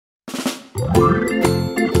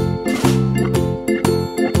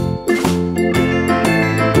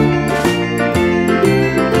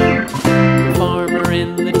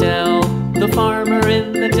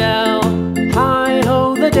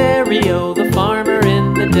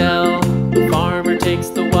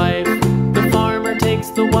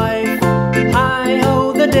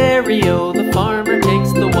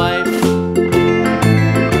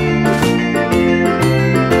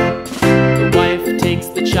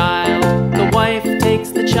child, the wife takes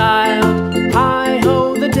the child.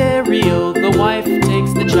 Hi-ho, the dairy-o, the wife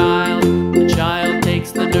takes the child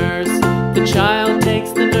takes the nurse, the child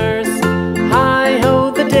takes the nurse.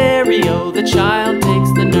 Hi-ho, the dairy-o, the child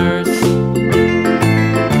takes the nurse.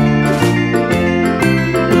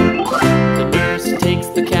 The nurse takes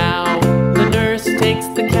the cow, the nurse takes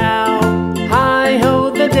the cow. Hi-ho,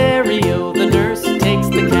 the dairy-o, the nurse takes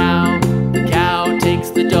the cow. The cow takes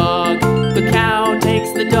the dog, the cow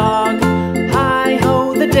takes the dog.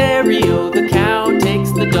 Hi-ho, the dairy-o, the cow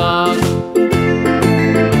takes the dog.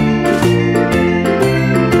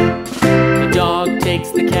 The dog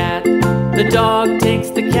takes the cat, the dog takes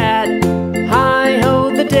the cat.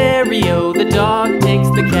 Hi-ho, the dairy-o, the dog takes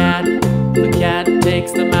the cat. The cat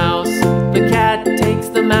takes the mouse, the cat takes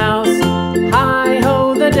the mouse.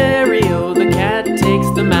 Hi-ho, the dairy-o, the cat takes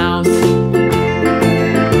the mouse.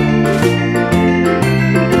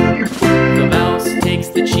 The mouse takes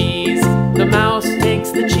the cheese, the mouse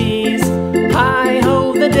takes the cheese.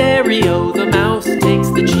 Hi-ho, the dairy-o, the mouse takes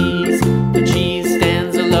the cheese. The cheese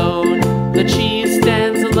stands alone, the cheese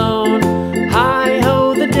stands alone.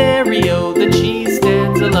 Hi-ho, the dairy-o, the cheese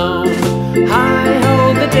stands alone.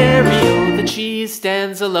 Hi-ho, the dairy-o, the cheese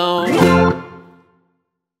stands alone.